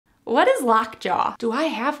What is lockjaw? Do I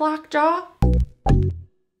have lockjaw?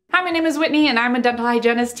 Hi, my name is Whitney and I'm a dental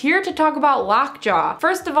hygienist here to talk about lockjaw.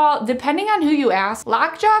 First of all, depending on who you ask,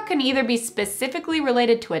 lockjaw can either be specifically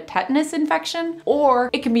related to a tetanus infection or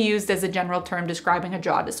it can be used as a general term describing a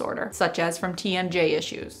jaw disorder, such as from TMJ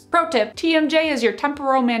issues. Pro tip, TMJ is your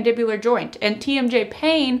temporomandibular joint and TMJ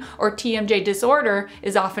pain or TMJ disorder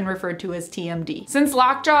is often referred to as TMD. Since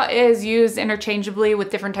lockjaw is used interchangeably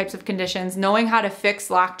with different types of conditions, knowing how to fix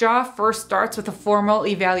lockjaw first starts with a formal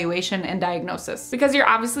evaluation and diagnosis, because you're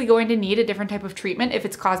obviously going to need a different type of treatment if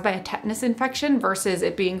it's caused by a tetanus infection versus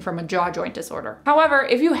it being from a jaw joint disorder. However,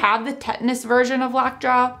 if you have the tetanus version of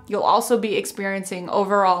lockjaw, you'll also be experiencing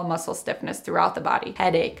overall muscle stiffness throughout the body,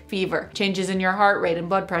 headache, fever, changes in your heart rate and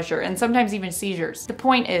blood pressure, and sometimes even seizures. The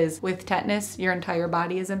point is, with tetanus, your entire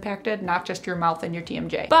body is impacted, not just your mouth and your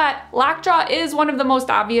TMJ. But lockjaw is one of the most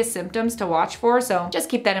obvious symptoms to watch for, so just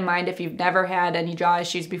keep that in mind if you've never had any jaw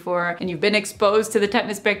issues before and you've been exposed to the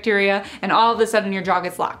tetanus bacteria and all of a sudden your jaw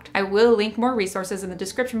gets locked. I will link more resources in the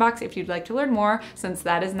description box if you'd like to learn more, since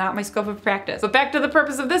that is not my scope of practice. But back to the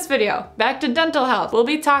purpose of this video, back to dental health. We'll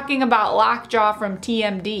be talking about lockjaw from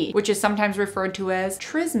TMD, which is sometimes referred to as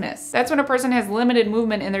trismus. That's when a person has limited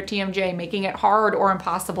movement in their TMJ, making it hard or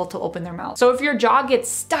impossible to open their mouth. So if your jaw gets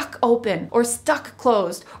stuck open or stuck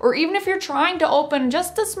closed, or even if you're trying to open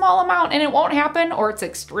just a small amount and it won't happen, or it's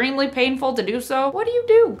extremely painful to do so, what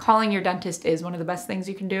do? Calling your dentist is one of the best things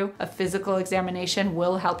you can do. A physical examination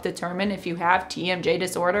will help determine if you have TMJ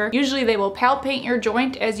disorder. Usually they will palpate your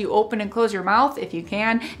joint as you open and close your mouth if you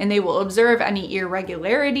can, and they will observe any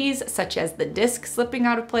irregularities such as the disc slipping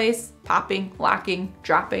out of place, popping, locking,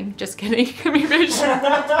 dropping. Just kidding. Give me vision.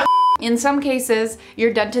 In some cases,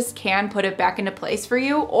 your dentist can put it back into place for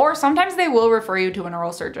you, or sometimes they will refer you to an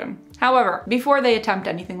oral surgeon. However, before they attempt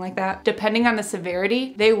anything like that, depending on the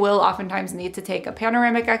severity, they will oftentimes need to take a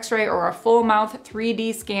panoramic x-ray or a full mouth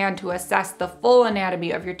 3D scan to assess the full anatomy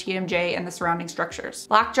of your TMJ and the surrounding structures.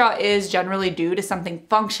 Lockjaw is generally due to something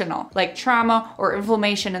functional, like trauma or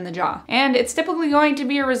inflammation in the jaw, and it's typically going to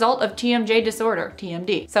be a result of TMJ disorder,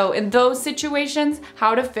 TMD. So in those situations,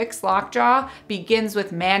 how to fix lockjaw begins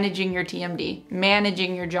with managing your TMD,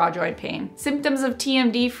 managing your jaw joint pain. Symptoms of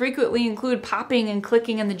TMD frequently include popping and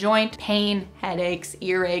clicking in the joint, pain, headaches,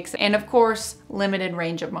 earaches, and of course, limited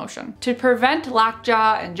range of motion. To prevent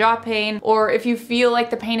lockjaw and jaw pain, or if you feel like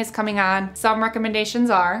the pain is coming on, some recommendations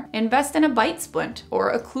are invest in a bite splint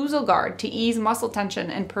or occlusal guard to ease muscle tension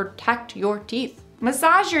and protect your teeth.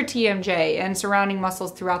 Massage your TMJ and surrounding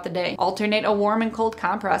muscles throughout the day. Alternate a warm and cold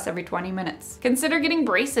compress every 20 minutes. Consider getting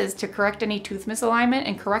braces to correct any tooth misalignment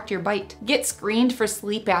and correct your bite. Get screened for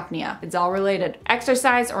sleep apnea. It's all related.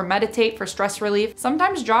 Exercise or meditate for stress relief.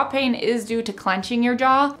 Sometimes jaw pain is due to clenching your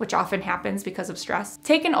jaw, which often happens because of stress.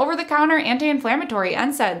 Take an over-the-counter anti-inflammatory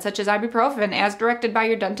NSAID such as ibuprofen as directed by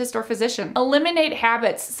your dentist or physician. Eliminate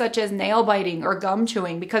habits such as nail biting or gum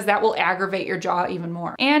chewing because that will aggravate your jaw even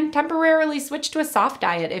more. And temporarily switch to a soft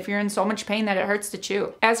diet if you're in so much pain that it hurts to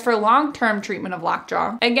chew. As for long-term treatment of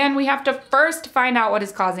lockjaw, again, we have to first find out what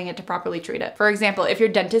is causing it to properly treat it. For example, if your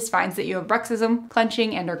dentist finds that you have bruxism,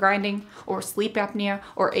 clenching and or grinding, or sleep apnea,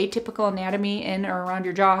 or atypical anatomy in or around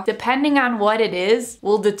your jaw, depending on what it is,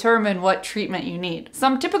 will determine what treatment you need.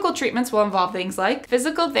 Some typical treatments will involve things like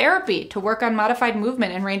physical therapy to work on modified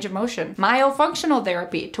movement and range of motion, myofunctional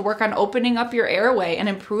therapy to work on opening up your airway and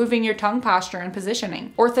improving your tongue posture and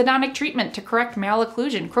positioning, orthodontic treatment to correct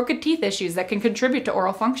malocclusion, crooked teeth issues that can contribute to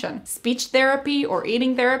oral function, speech therapy or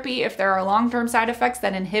eating therapy if there are long-term side effects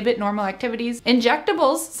that inhibit normal activities.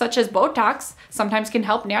 Injectables, such as Botox, sometimes can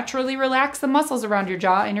help naturally relax the muscles around your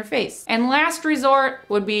jaw and your face. And last resort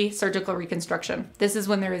would be surgical reconstruction. This is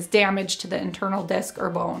when there is damage to the internal disc or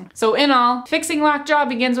bone. So in all, fixing lockjaw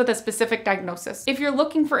begins with a specific diagnosis. If you're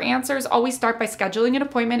looking for answers, always start by scheduling an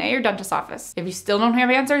appointment at your dentist's office. If you still don't have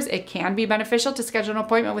answers, it can be beneficial to schedule an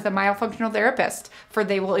appointment with a myofunctional therapist, for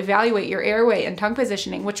they will evaluate your airway and tongue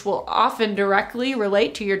positioning, which will often directly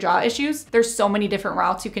relate to your jaw issues. There's so many different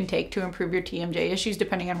routes you can take to improve your TMJ issues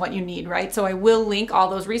depending on what you need, right? So I will link all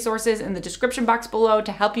those resources in the description box below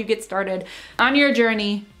to help you get started on your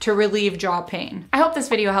journey to relieve jaw pain. I hope this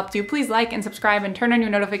video helped you. Please like and subscribe and turn on your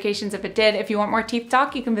notifications if it did. If you want more teeth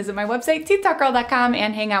talk, you can visit my website, teethtalkgirl.com,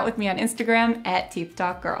 and hang out with me on Instagram at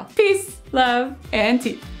teethtalkgirl. Peace, love, and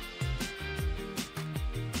teeth.